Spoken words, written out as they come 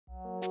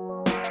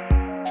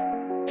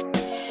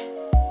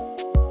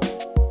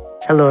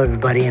Hello,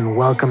 everybody, and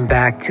welcome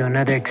back to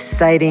another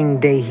exciting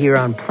day here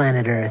on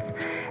planet Earth.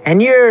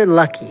 And you're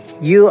lucky.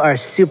 You are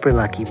super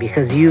lucky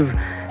because you've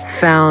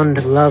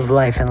found Love,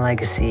 Life, and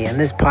Legacy. And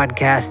this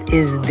podcast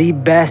is the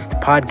best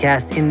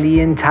podcast in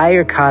the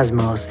entire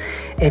cosmos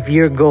if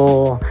your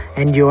goal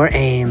and your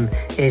aim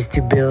is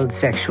to build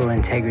sexual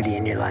integrity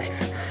in your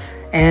life.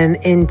 And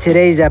in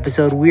today's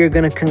episode, we are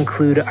going to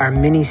conclude our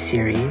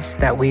mini-series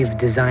that we've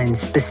designed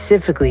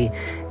specifically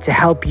to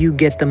help you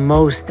get the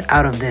most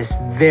out of this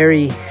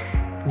very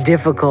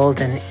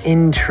difficult and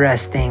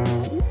interesting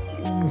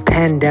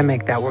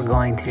pandemic that we're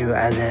going through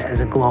as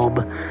a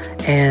globe.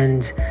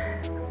 And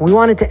we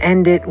wanted to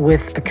end it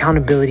with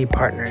accountability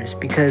partners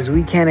because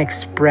we can't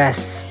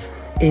express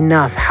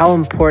enough how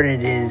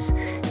important it is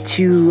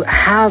to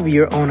have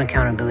your own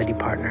accountability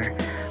partner.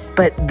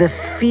 But the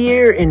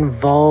fear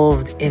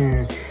involved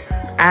in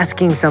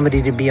asking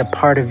somebody to be a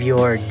part of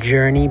your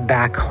journey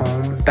back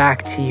home,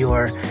 back to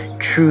your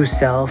true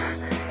self,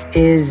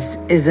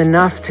 is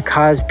enough to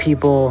cause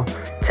people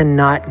to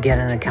not get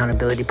an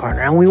accountability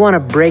partner. And we want to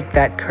break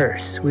that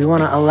curse. We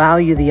want to allow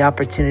you the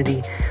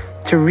opportunity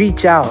to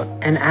reach out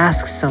and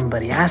ask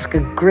a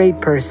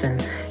great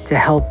person to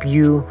help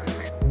you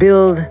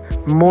build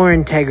more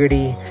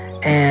integrity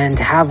and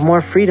have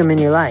more freedom in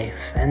your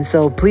life. And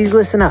so please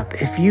listen up.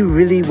 If you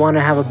really want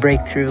to have a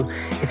breakthrough,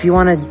 if you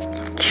want to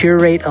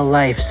curate a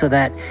life so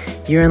that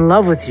you're in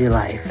love with your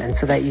life and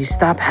so that you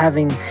stop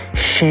having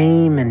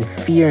shame and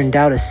fear and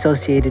doubt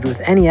associated with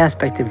any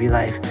aspect of your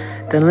life,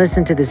 then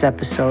listen to this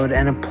episode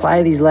and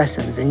apply these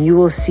lessons and you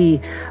will see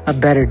a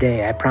better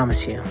day, I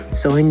promise you.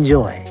 So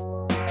enjoy.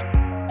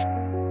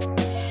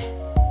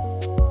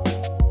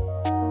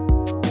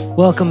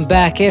 Welcome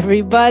back,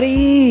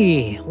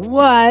 everybody.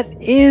 What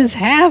is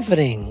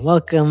happening?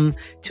 Welcome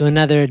to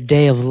another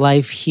day of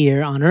life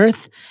here on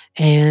Earth,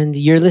 and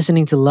you're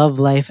listening to Love,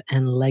 Life,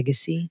 and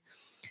Legacy.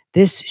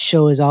 This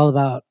show is all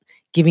about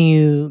giving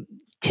you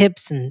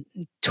tips and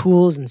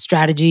tools and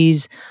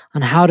strategies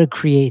on how to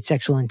create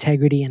sexual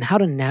integrity and how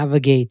to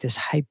navigate this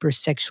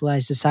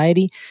hypersexualized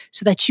society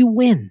so that you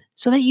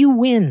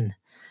win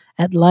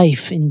at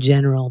life in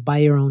general by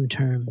your own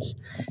terms.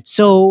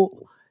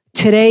 So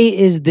today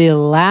is the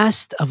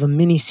last of a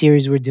mini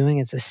series we're doing.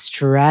 It's a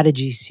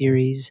strategy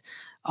series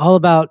all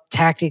about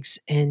tactics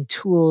and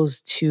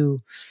tools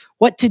to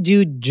what to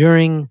do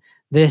during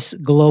this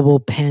global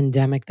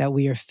pandemic that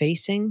we are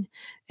facing.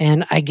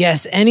 And I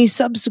guess any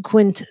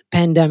subsequent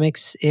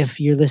pandemics, if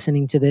you're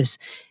listening to this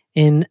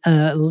in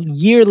a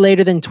year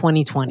later than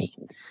 2020.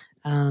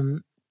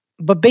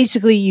 But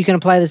basically, you can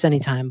apply this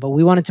anytime. But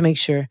we wanted to make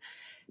sure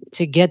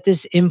to get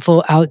this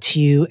info out to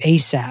you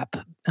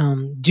ASAP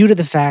due to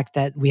the fact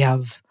that we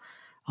have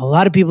a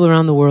lot of people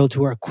around the world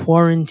who are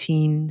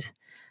quarantined.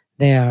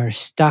 They are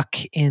stuck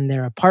in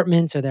their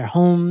apartments or their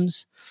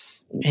homes,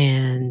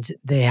 and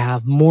they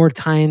have more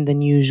time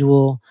than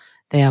usual.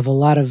 They have a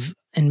lot of,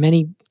 in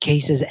many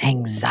cases,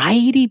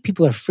 anxiety.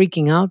 People are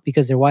freaking out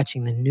because they're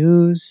watching the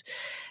news,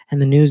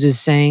 and the news is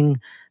saying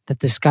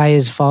that the sky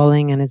is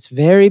falling, and it's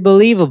very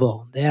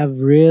believable. They have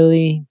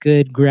really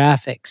good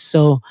graphics.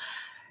 So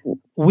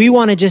we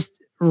want to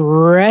just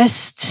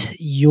rest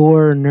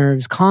your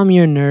nerves, calm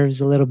your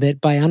nerves a little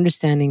bit by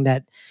understanding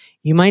that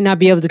you might not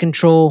be able to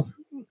control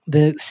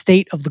the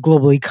state of the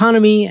global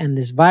economy and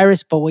this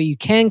virus, but what you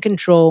can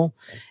control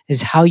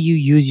is how you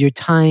use your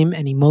time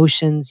and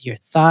emotions, your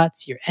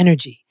thoughts, your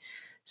energy.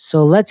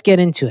 So let's get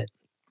into it.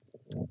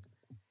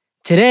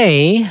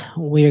 Today,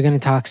 we are going to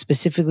talk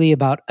specifically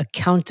about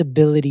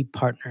accountability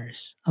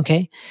partners,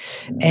 okay?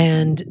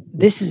 And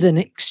this is an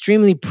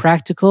extremely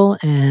practical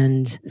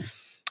and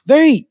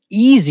very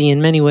easy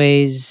in many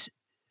ways,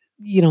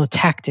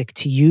 tactic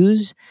to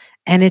use.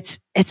 And it's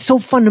so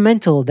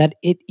fundamental that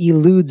it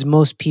eludes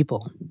most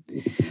people.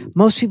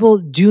 Most people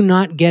do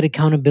not get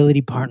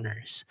accountability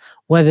partners,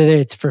 whether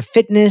it's for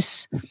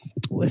fitness,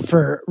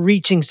 for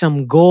reaching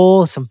some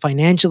goal, some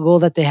financial goal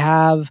that they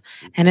have,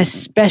 and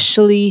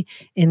especially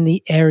in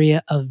the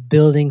area of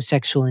building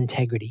sexual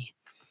integrity.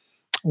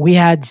 We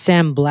had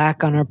Sam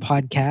Black on our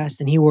podcast,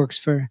 and he works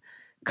for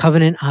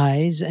Covenant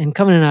Eyes, and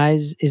Covenant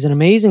Eyes is an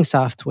amazing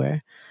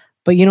software,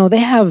 but they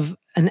have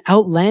an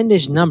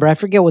outlandish number. I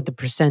forget what the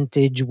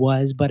percentage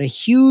was, but a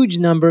huge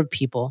number of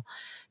people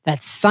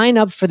that sign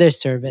up for their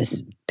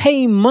service,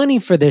 pay money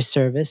for their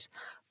service,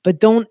 but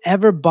don't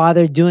ever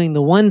bother doing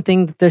the one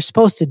thing that they're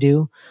supposed to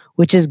do,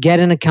 which is get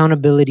an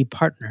accountability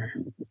partner.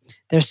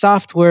 Their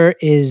software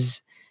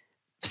is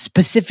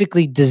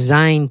specifically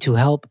designed to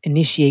help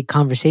initiate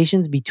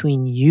conversations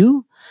between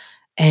you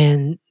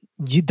and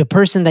the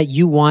person that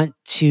you want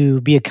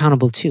to be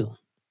accountable to.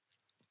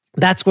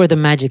 That's where the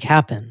magic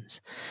happens.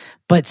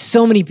 But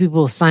so many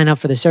people sign up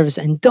for the service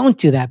and don't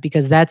do that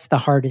because that's the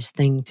hardest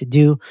thing to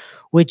do,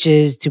 which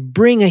is to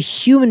bring a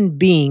human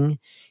being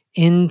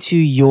into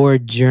your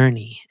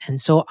journey.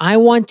 And so I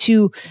want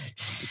to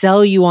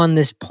sell you on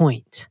this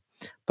point.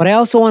 But I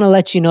also want to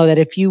let you know that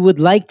if you would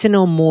like to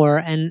know more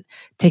and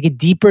take a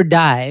deeper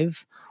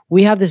dive,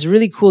 we have this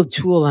really cool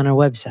tool on our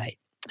website.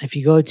 if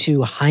you go to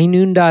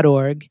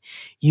highnoon.org,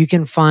 you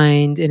can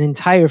find an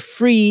entire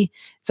free,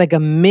 it's like a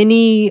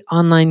mini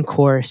online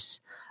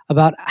course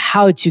about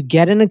how to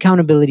get an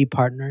accountability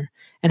partner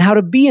and how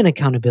to be an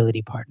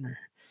accountability partner.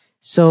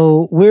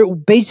 So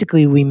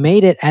we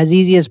made it as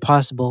easy as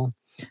possible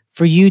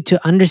for you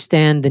to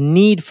understand the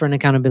need for an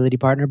accountability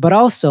partner, but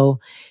also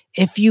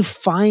if you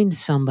find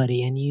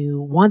somebody and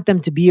you want them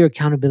to be your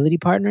accountability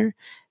partner,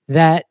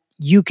 that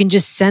you can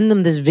just send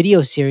them this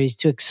video series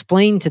to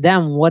explain to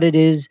them what it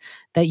is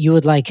that you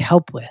would like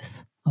help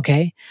with.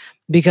 Okay.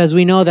 Because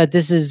we know that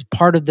this is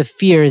part of the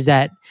fear is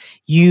that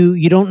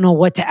you don't know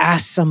what to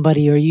ask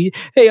somebody, or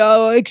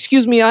hey,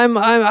 excuse me,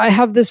 I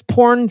have this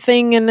porn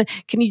thing and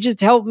can you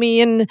just help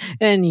me?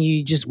 And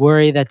you just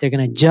worry that they're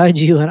going to judge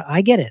you. And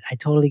I get it. I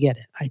totally get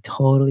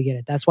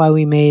it. That's why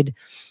we made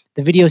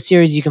the video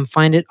series. You can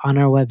find it on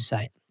our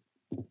website.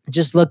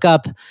 Just look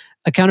up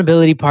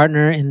accountability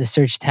partner in the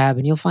search tab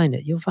and you'll find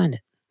it.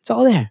 It's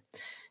all there.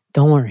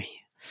 Don't worry.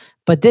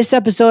 But this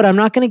episode, I'm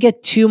not going to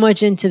get too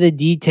much into the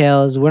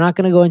details. We're not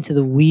going to go into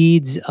the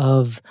weeds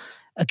of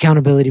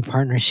accountability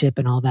partnership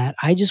and all that.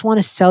 I just want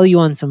to sell you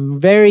on some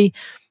very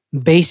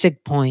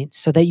basic points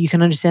so that you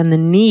can understand the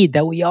need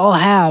that we all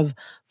have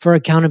for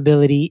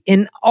accountability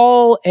in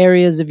all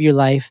areas of your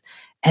life,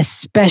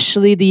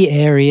 especially the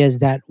areas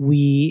that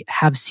we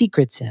have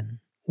secrets in,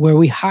 where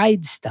we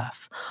hide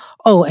stuff.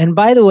 Oh, and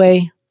by the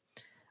way,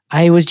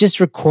 I was just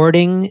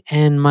recording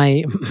and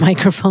my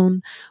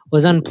microphone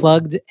was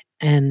unplugged.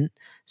 And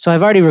so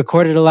I've already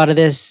recorded a lot of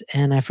this.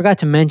 And I forgot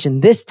to mention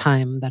this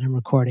time that I'm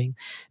recording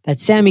that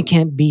Sammy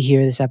can't be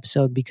here this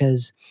episode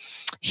because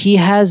he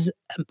has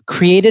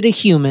created a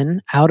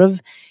human out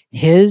of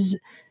his,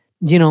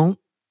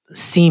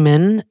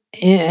 semen,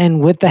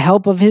 and with the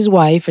help of his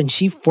wife, and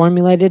she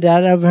formulated it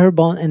out of her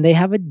bone, and they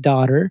have a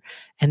daughter,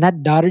 and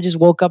that daughter just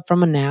woke up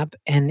from a nap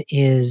and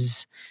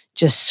is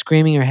just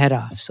screaming her head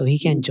off. So he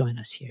can't join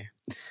us here.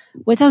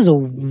 Well, that was a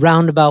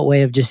roundabout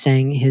way of just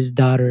saying his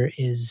daughter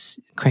is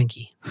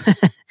cranky.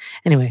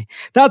 Anyway,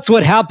 that's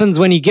what happens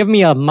when you give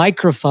me a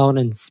microphone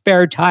and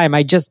spare time.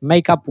 I just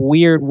make up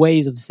weird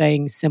ways of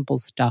saying simple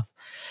stuff.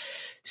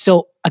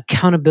 So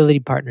accountability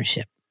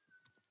partnership.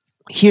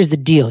 Here's the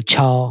deal,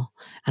 y'all.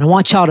 And I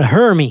want y'all to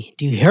hear me.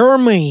 Do you hear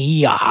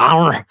me?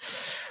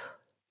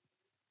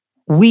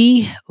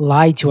 We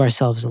lie to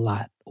ourselves a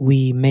lot.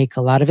 We make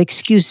a lot of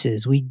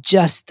excuses. We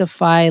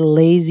justify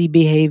lazy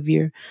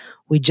behavior.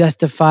 We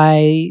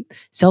justify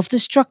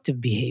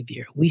self-destructive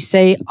behavior. We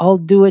say, I'll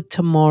do it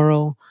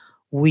tomorrow.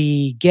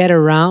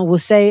 We'll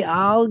say,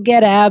 I'll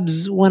get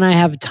abs when I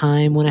have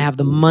time, when I have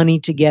the money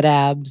to get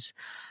abs.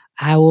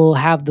 I will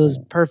have those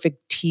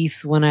perfect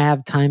teeth when I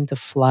have time to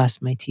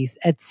floss my teeth,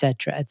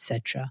 etc.,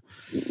 etc.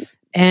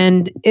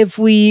 And if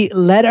we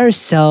let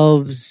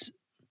ourselves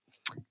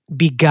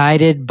be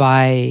guided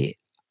by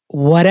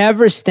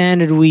whatever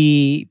standard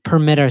we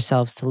permit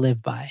ourselves to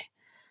live by,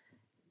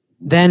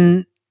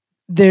 then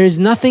there's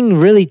nothing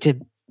really to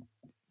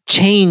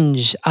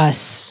change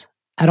us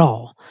at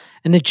all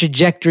and the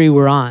trajectory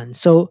we're on.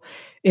 So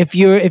if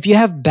you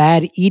have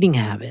bad eating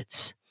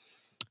habits,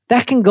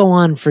 that can go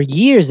on for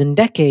years and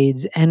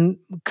decades and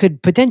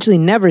could potentially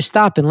never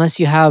stop unless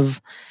you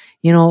have,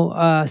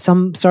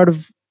 some sort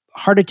of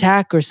heart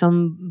attack or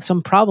some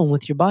problem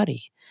with your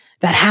body.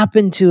 That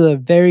happened to a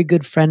very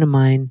good friend of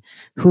mine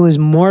who was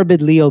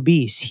morbidly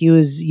obese. He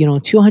was,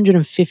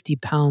 250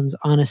 pounds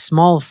on a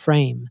small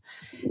frame.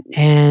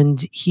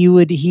 And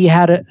he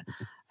had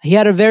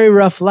a very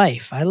rough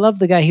life. I love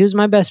the guy. He was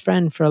my best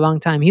friend for a long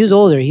time. He was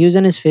older. He was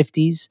in his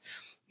 50s.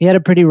 He had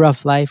a pretty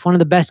rough life. One of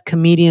the best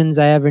comedians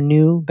I ever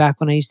knew back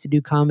when I used to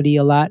do comedy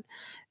a lot.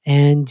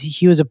 And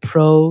he was a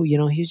pro, he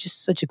was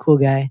just such a cool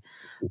guy.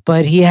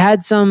 But he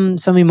had some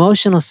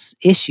emotional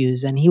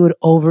issues and he would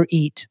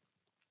overeat.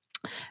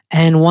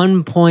 And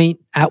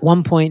at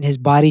one point, his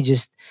body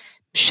just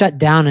shut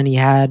down and he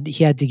had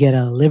to get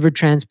a liver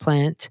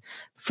transplant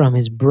from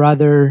his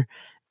brother.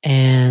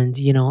 And,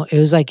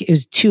 it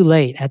was too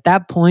late. At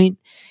that point,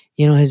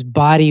 his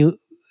body,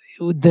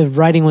 the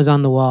writing was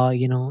on the wall,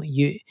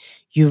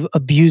 you've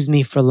abused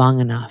me for long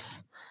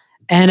enough.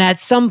 And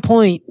at some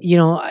point,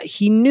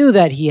 he knew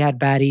that he had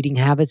bad eating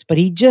habits, but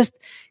he just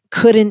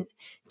couldn't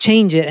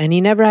change it. And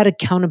he never had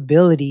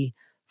accountability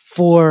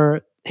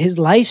for his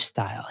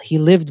lifestyle. He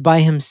lived by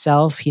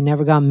himself. He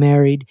never got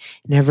married,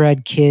 never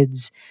had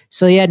kids.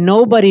 So he had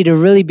nobody to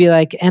really be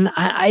like, and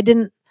I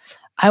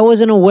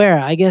wasn't aware.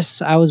 I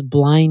guess I was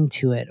blind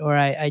to it, or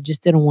I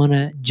just didn't want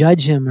to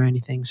judge him or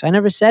anything. So I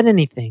never said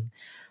anything.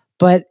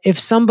 But if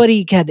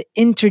somebody had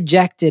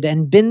interjected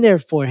and been there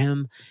for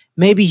him,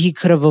 maybe he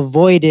could have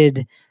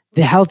avoided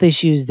the health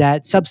issues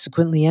that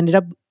subsequently ended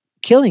up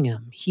killing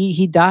him.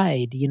 He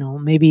died,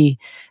 maybe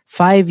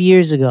 5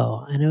 years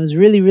ago. And it was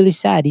really, really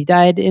sad. He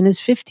died in his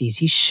 50s.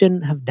 He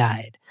shouldn't have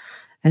died.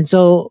 And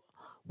so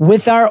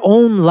with our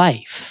own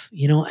life,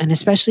 and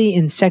especially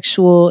in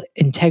sexual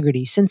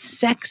integrity, since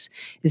sex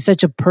is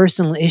such a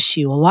personal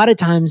issue, a lot of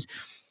times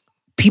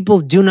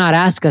people do not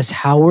ask us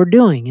how we're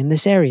doing in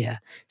this area.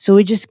 So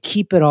we just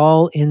keep it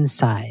all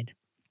inside.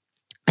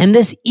 And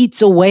this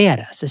eats away at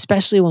us,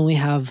 especially when we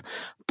have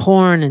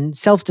porn and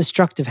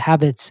self-destructive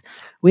habits.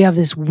 We have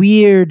this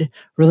weird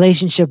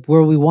relationship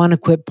where we want to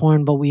quit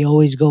porn, but we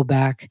always go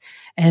back.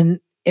 And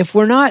if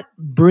we're not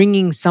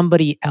bringing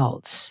somebody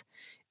else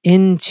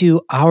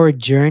into our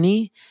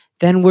journey,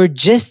 then we're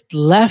just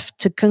left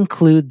to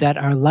conclude that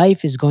our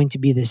life is going to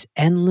be this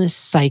endless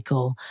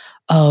cycle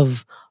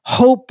of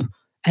hope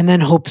and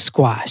then hope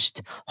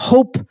squashed,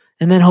 hope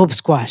and then hope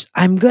squashed.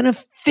 I'm going to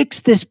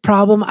fix this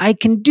problem. I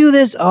can do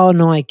this. Oh,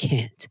 no, I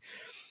can't.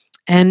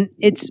 And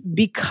it's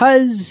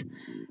because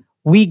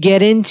we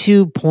get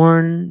into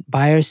porn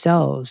by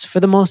ourselves for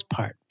the most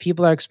part.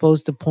 People are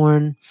exposed to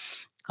porn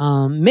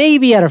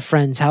maybe at a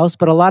friend's house,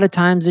 but a lot of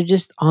times they're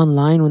just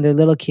online when they're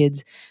little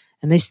kids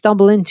and they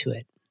stumble into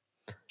it.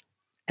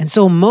 And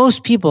so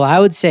most people, I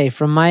would say,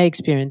 from my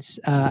experience,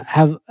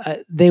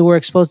 they were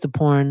exposed to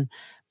porn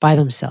by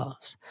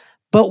themselves.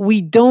 But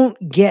we don't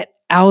get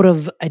out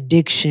of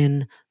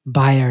addiction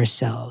by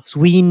ourselves.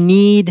 We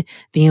need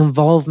the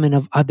involvement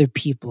of other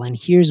people. And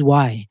here's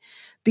why.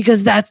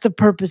 Because that's the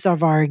purpose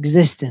of our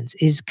existence,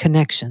 is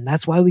connection.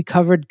 That's why we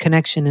covered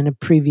connection in a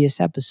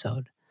previous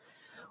episode.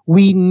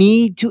 We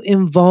need to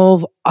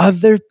involve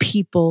other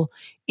people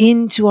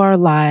into our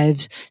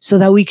lives so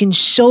that we can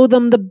show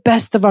them the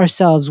best of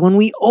ourselves when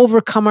we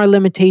overcome our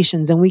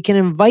limitations, and we can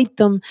invite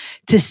them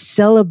to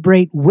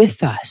celebrate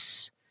with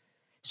us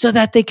so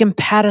that they can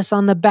pat us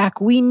on the back.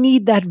 We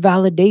need that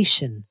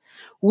validation.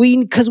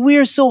 Because we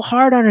are so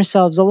hard on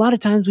ourselves, a lot of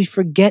times we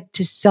forget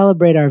to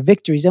celebrate our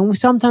victories, and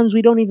sometimes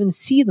we don't even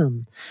see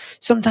them.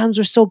 Sometimes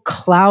we're so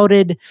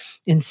clouded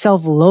in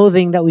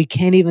self-loathing that we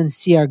can't even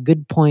see our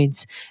good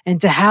points.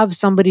 And to have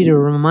somebody to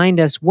remind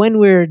us when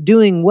we're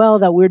doing well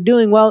that we're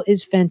doing well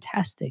is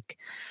fantastic.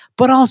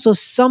 But also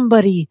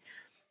somebody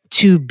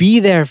to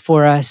be there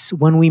for us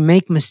when we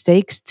make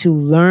mistakes, to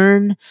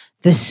learn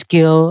the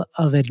skill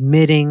of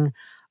admitting,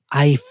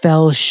 I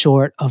fell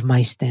short of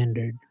my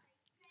standard.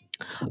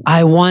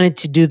 I wanted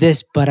to do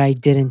this, but I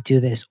didn't do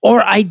this.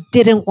 Or I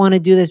didn't want to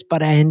do this,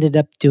 but I ended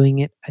up doing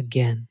it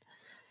again.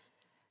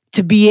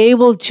 To be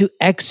able to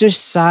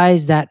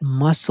exercise that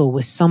muscle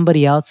with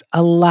somebody else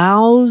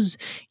allows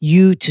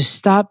you to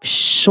stop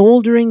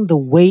shouldering the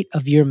weight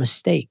of your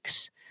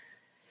mistakes.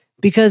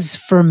 Because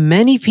for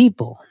many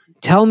people,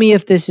 tell me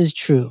if this is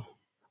true,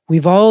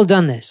 we've all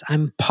done this.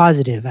 I'm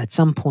positive at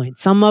some point.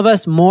 Some of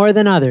us more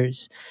than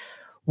others.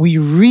 We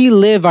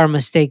relive our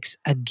mistakes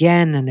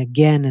again and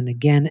again and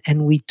again,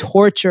 and we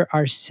torture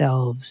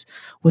ourselves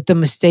with the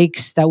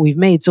mistakes that we've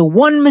made. So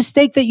one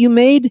mistake that you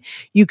made,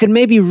 you can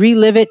maybe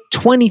relive it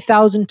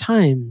 20,000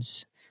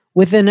 times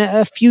within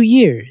a few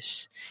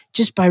years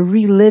just by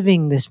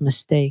reliving this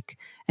mistake.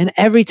 And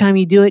every time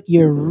you do it,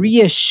 you're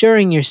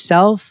reassuring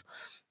yourself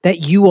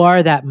that you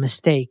are that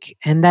mistake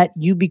and that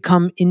you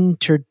become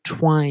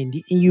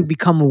intertwined. You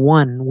become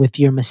one with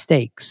your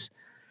mistakes.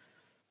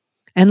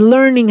 And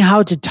learning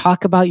how to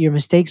talk about your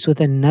mistakes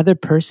with another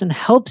person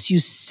helps you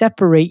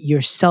separate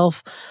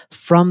yourself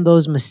from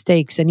those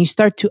mistakes, and you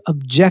start to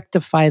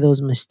objectify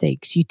those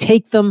mistakes. You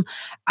take them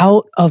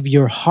out of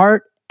your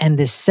heart and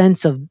this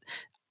sense of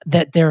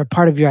that they're a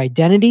part of your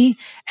identity,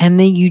 and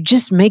then you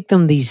just make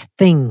them these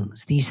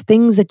things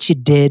that you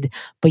did,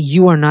 but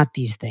you are not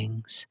these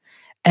things.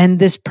 And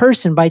this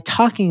person, by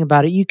talking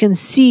about it, you can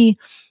see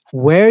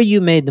where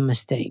you made the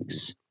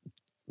mistakes.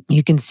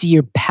 You can see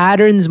your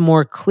patterns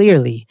more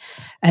clearly.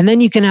 And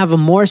then you can have a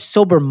more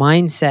sober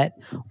mindset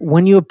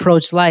when you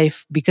approach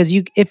life, because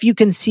if you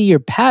can see your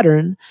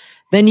pattern,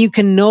 then you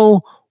can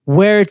know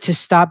where to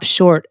stop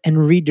short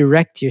and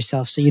redirect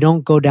yourself so you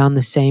don't go down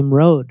the same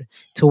road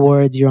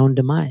towards your own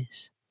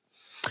demise.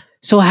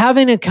 So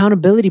having an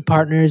accountability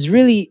partner is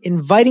really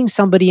inviting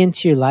somebody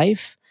into your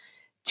life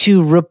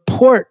to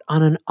report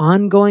on an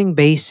ongoing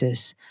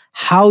basis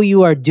how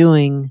you are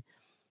doing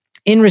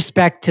in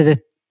respect to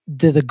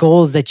the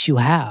goals that you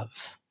have.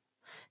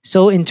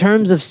 So in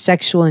terms of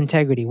sexual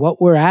integrity, what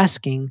we're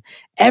asking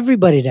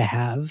everybody to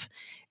have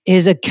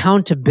is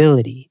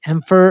accountability.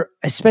 And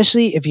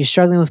especially if you're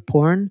struggling with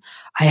porn,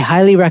 I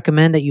highly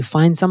recommend that you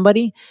find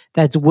somebody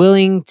that's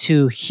willing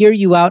to hear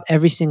you out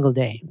every single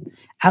day.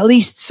 At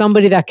least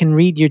somebody that can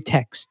read your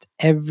text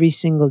every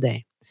single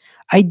day.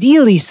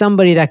 Ideally,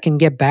 somebody that can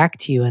get back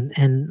to you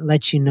and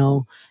let you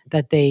know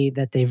that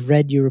they've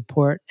read your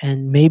report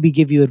and maybe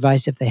give you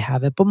advice if they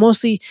have it, but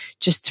mostly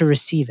just to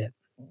receive it.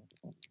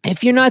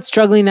 If you're not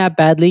struggling that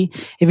badly,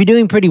 if you're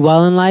doing pretty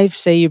well in life,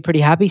 say you're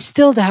pretty happy,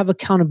 still to have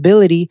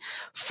accountability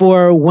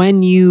for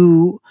when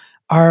you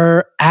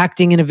are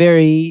acting in a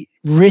very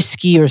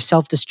risky or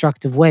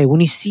self-destructive way,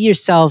 when you see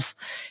yourself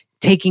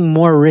taking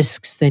more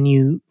risks than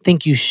you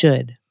think you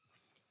should.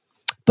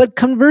 But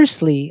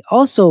conversely,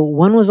 also,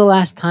 when was the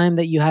last time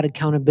that you had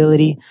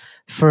accountability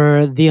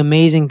for the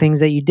amazing things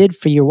that you did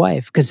for your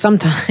wife? Because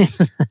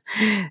sometimes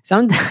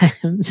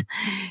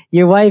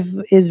your wife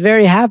is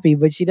very happy,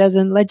 but she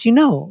doesn't let you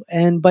know.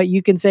 But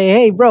you can say,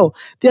 hey, bro,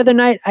 the other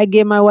night I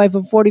gave my wife a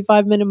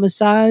 45-minute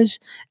massage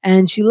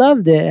and she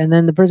loved it. And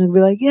then the person will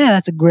be like, yeah,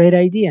 that's a great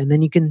idea. And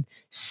then you can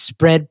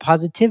spread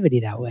positivity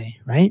that way,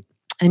 right?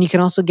 And you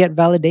can also get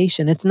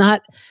validation. It's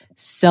not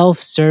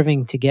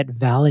self-serving to get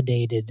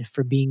validated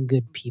for being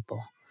good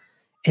people.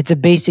 It's a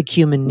basic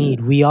human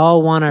need. We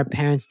all want our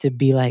parents to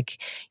be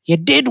like, you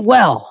did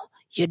well.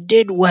 You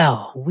did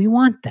well. We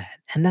want that.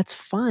 And that's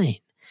fine.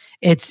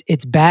 It's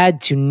bad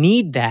to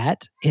need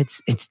that.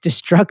 It's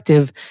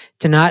destructive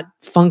to not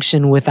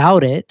function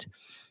without it.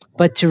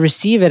 But to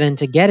receive it and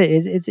to get it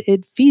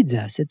it feeds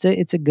us.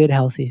 It's a good,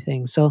 healthy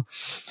thing. So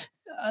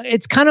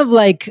it's kind of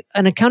like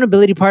an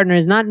accountability partner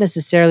is not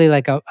necessarily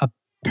like a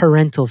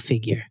parental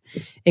figure.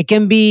 It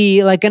can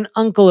be like an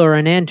uncle or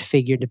an aunt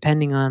figure,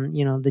 depending on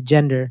the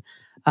gender.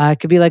 It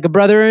could be like a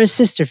brother or a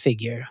sister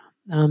figure.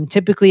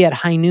 Typically at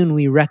High Noon,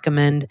 we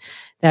recommend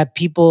that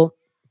people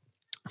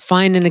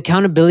find an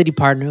accountability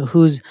partner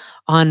who's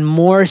on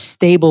more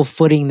stable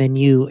footing than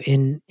you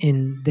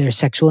in their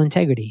sexual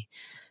integrity.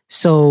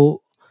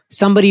 So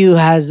somebody who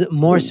has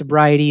more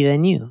sobriety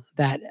than you,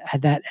 that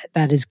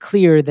is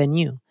clearer than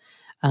you,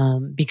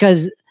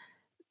 because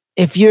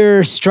if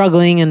you're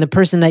struggling and the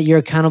person that you're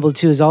accountable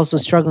to is also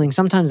struggling,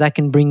 sometimes that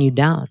can bring you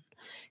down.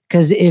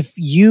 Because if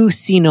you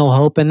see no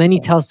hope and then you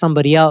tell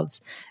somebody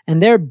else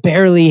and they're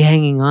barely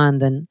hanging on,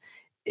 then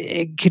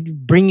it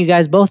could bring you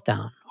guys both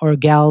down or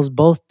gals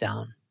both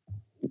down.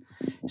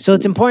 So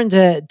it's important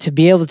to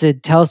be able to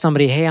tell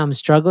somebody, hey, I'm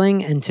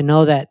struggling, and to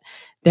know that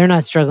they're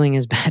not struggling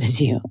as bad as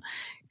you,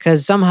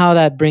 because somehow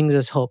that brings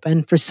us hope.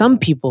 And for some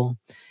people,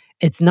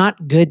 it's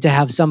not good to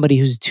have somebody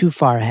who's too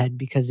far ahead,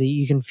 because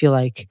you can feel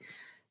like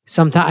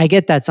sometimes, I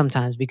get that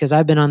sometimes because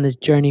I've been on this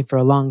journey for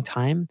a long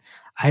time.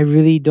 I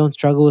really don't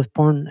struggle with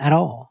porn at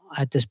all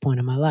at this point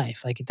in my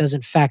life. Like, it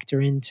doesn't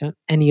factor into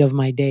any of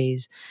my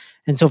days.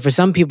 And so for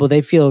some people,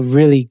 they feel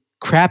really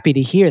crappy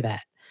to hear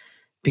that,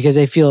 because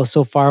they feel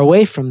so far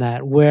away from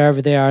that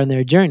wherever they are in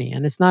their journey.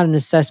 And it's not an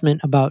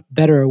assessment about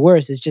better or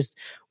worse. It's just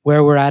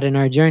where we're at in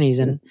our journeys.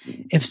 And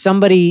if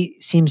somebody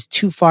seems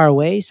too far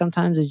away,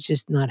 sometimes it's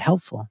just not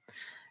helpful.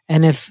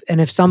 And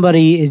if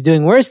somebody is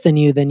doing worse than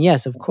you, then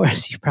yes, of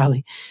course, you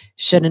probably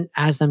shouldn't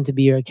ask them to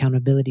be your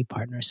accountability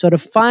partner. So to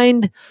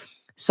find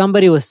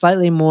somebody with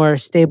slightly more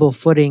stable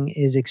footing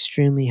is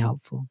extremely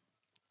helpful.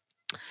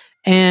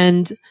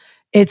 And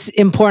it's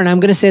important. I'm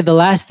going to say the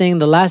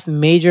last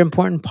major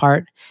important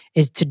part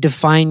is to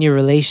define your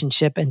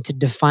relationship and to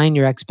define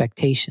your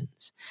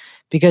expectations.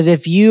 Because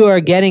if you are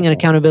getting an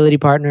accountability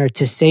partner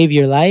to save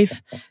your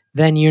life,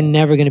 then you're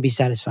never going to be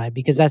satisfied,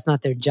 because that's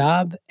not their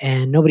job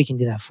and nobody can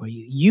do that for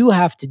you. You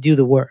have to do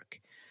the work.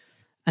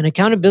 An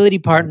accountability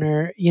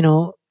partner,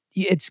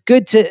 it's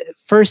good to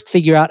first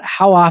figure out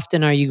how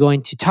often are you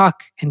going to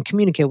talk and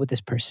communicate with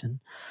this person.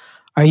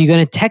 Are you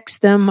going to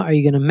text them? Are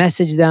you going to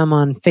message them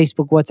on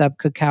Facebook, WhatsApp,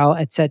 Kakao,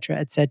 etc.,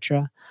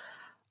 etc.?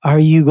 Are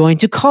you going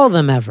to call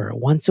them ever?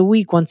 Once a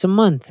week, once a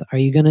month? Are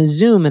you going to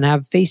Zoom and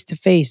have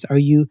face-to-face?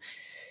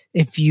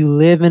 If you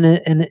live in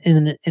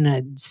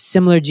a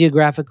similar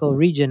geographical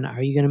region,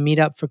 are you going to meet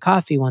up for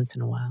coffee once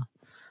in a while?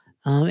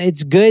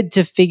 It's good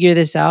to figure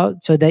this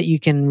out so that you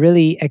can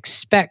really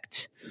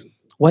expect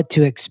what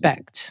to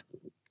expect.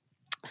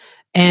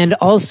 And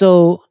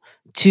also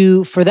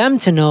for them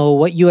to know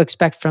what you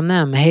expect from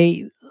them.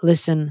 Hey,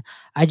 listen,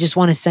 I just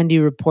want to send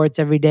you reports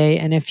every day.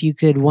 And if you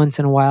could once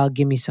in a while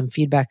give me some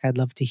feedback, I'd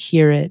love to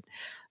hear it.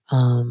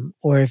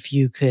 Or if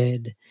you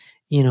could,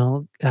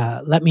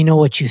 let me know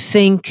what you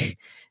think,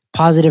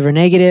 positive or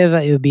negative,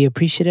 it would be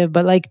appreciative.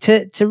 But like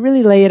to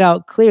really lay it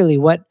out clearly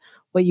what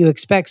you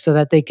expect so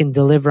that they can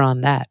deliver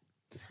on that.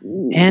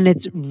 And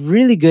it's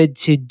really good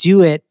to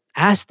do it,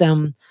 ask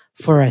them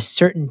for a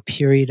certain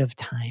period of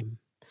time.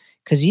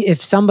 Because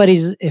if somebody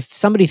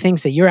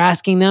thinks that you're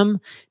asking them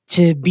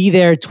to be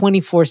there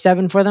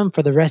 24/7 for them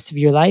for the rest of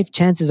your life,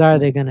 chances are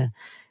they're going to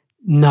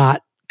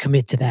not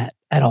commit to that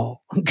at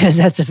all, because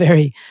that's a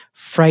very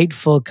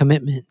frightful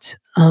commitment.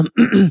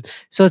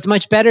 So it's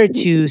much better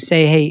to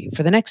say, hey,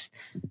 for the next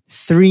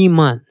 3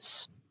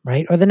 months,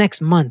 right? Or the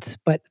next month.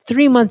 But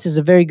 3 months is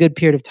a very good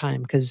period of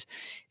time, because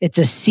it's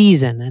a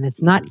season and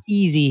it's not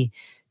easy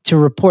to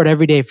report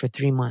every day for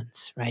 3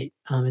 months, right?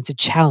 It's a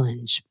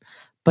challenge.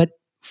 But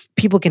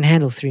people can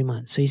handle 3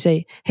 months. So you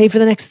say, hey, for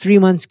the next 3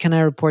 months, can I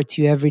report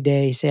to you every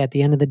day, say at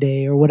the end of the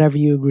day, or whatever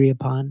you agree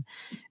upon?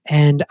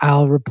 And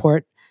I'll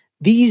report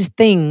these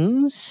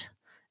things.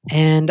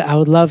 And I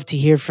would love to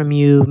hear from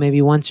you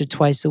maybe once or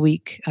twice a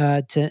week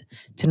to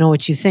know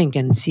what you think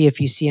and see if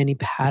you see any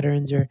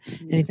patterns or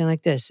anything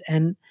like this.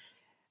 And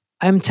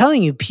I'm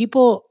telling you,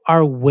 people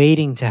are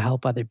waiting to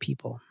help other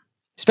people,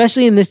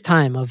 especially in this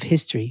time of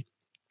history.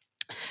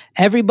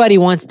 Everybody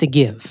wants to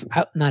give.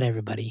 Not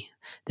everybody.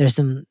 There's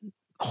some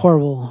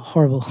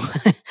horrible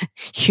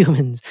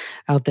humans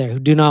out there who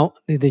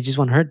they just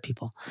want to hurt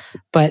people.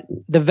 But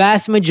the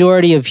vast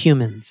majority of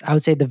humans, I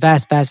would say the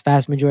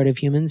vast majority of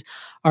humans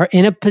are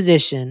in a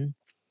position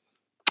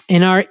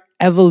in our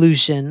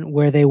evolution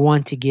where they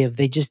want to give.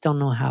 They just don't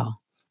know how.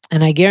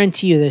 And I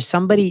guarantee you there's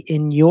somebody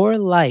in your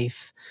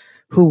life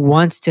who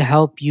wants to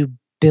help you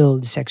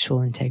build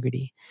sexual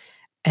integrity.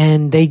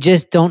 And they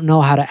just don't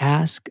know how to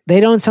ask. They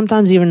don't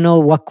sometimes even know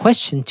what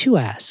question to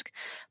ask.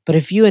 But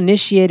if you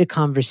initiate a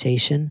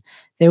conversation,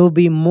 they will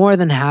be more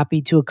than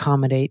happy to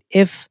accommodate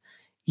if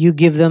you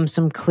give them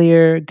some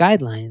clear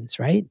guidelines,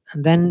 right?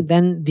 And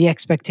then the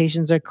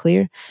expectations are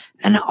clear.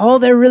 And all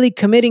they're really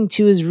committing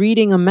to is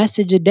reading a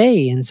message a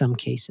day in some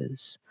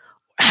cases.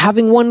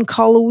 Having one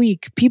call a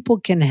week. People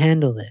can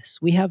handle this.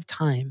 We have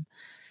time.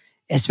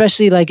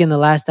 Especially like in the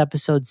last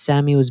episode,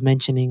 Sammy was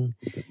mentioning,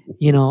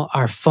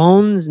 our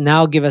phones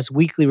now give us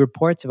weekly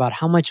reports about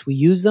how much we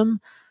use them.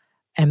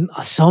 And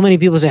so many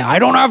people say, I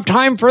don't have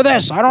time for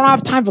this. I don't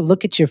have time for.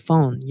 Look at your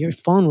phone. Your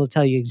phone will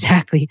tell you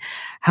exactly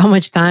how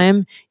much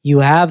time you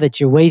have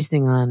that you're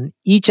wasting on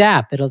each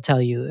app. It'll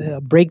tell you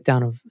a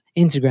breakdown of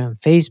Instagram,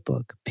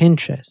 Facebook,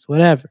 Pinterest,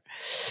 whatever.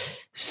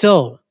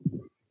 So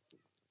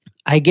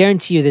I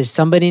guarantee you there's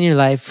somebody in your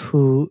life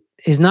who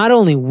is not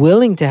only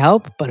willing to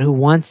help, but who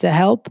wants to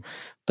help,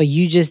 but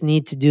you just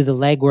need to do the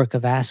legwork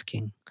of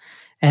asking.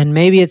 And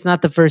maybe it's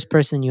not the first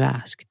person you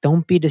ask.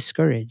 Don't be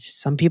discouraged.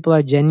 Some people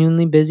are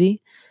genuinely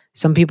busy.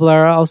 Some people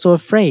are also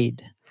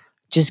afraid.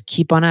 Just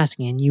keep on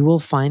asking and you will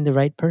find the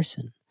right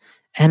person.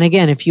 And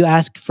again, if you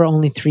ask for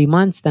only 3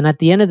 months, then at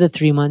the end of the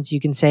 3 months, you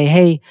can say,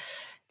 hey,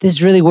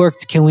 this really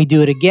worked. Can we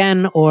do it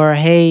again? Or,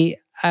 hey,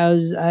 I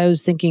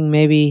was thinking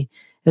maybe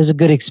it was a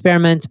good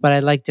experiment, but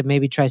I'd like to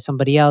maybe try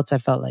somebody else. I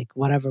felt like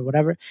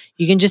whatever.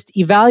 You can just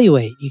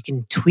evaluate. You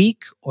can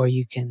tweak or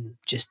you can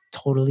just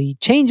totally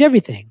change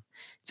everything.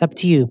 It's up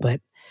to you,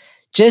 but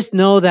just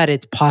know that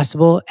it's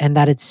possible and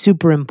that it's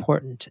super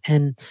important.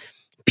 And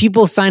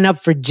people sign up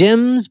for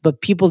gyms, but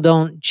people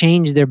don't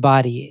change their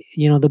body.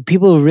 The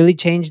people who really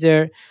change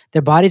their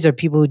bodies are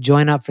people who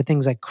join up for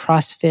things like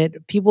CrossFit,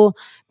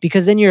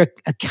 because then you're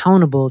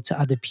accountable to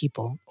other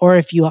people. Or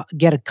if you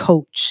get a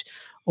coach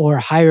or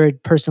hire a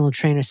personal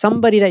trainer,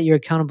 somebody that you're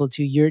accountable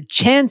to, your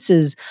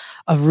chances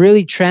of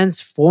really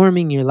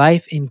transforming your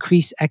life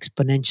increase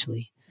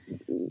exponentially.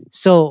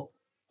 So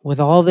with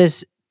all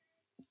this,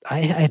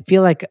 I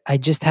feel like I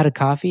just had a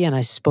coffee and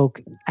I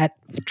spoke at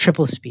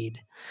triple speed.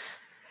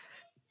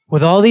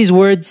 With all these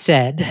words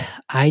said,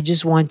 I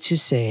just want to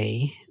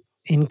say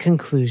in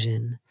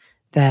conclusion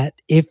that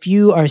if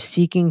you are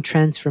seeking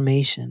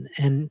transformation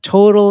and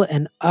total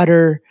and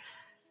utter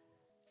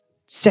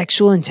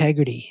sexual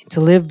integrity,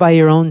 to live by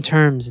your own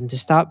terms and to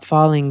stop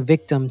falling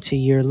victim to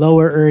your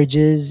lower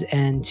urges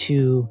and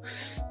to,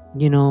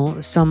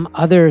 some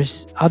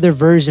other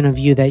version of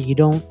you that you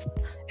don't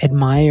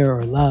admire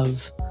or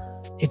love,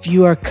 if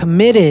you are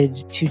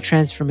committed to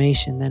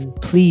transformation, then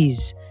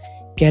please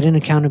get an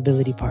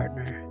accountability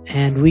partner.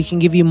 And we can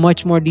give you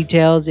much more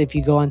details if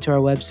you go onto our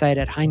website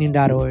at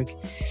highnoon.org.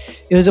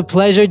 It was a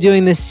pleasure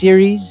doing this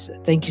series.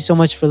 Thank you so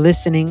much for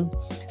listening.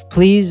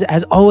 Please,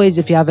 as always,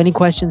 if you have any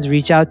questions,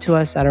 reach out to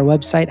us at our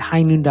website,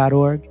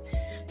 highnoon.org.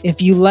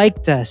 If you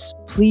liked us,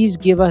 please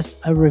give us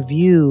a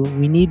review.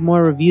 We need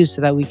more reviews so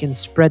that we can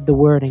spread the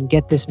word and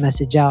get this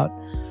message out.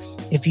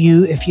 If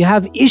you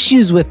have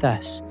issues with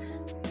us,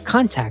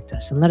 contact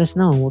us and let us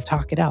know and we'll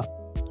talk it out.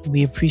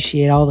 We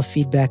appreciate all the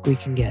feedback we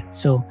can get.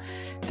 So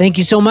thank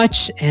you so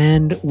much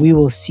and we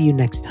will see you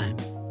next time.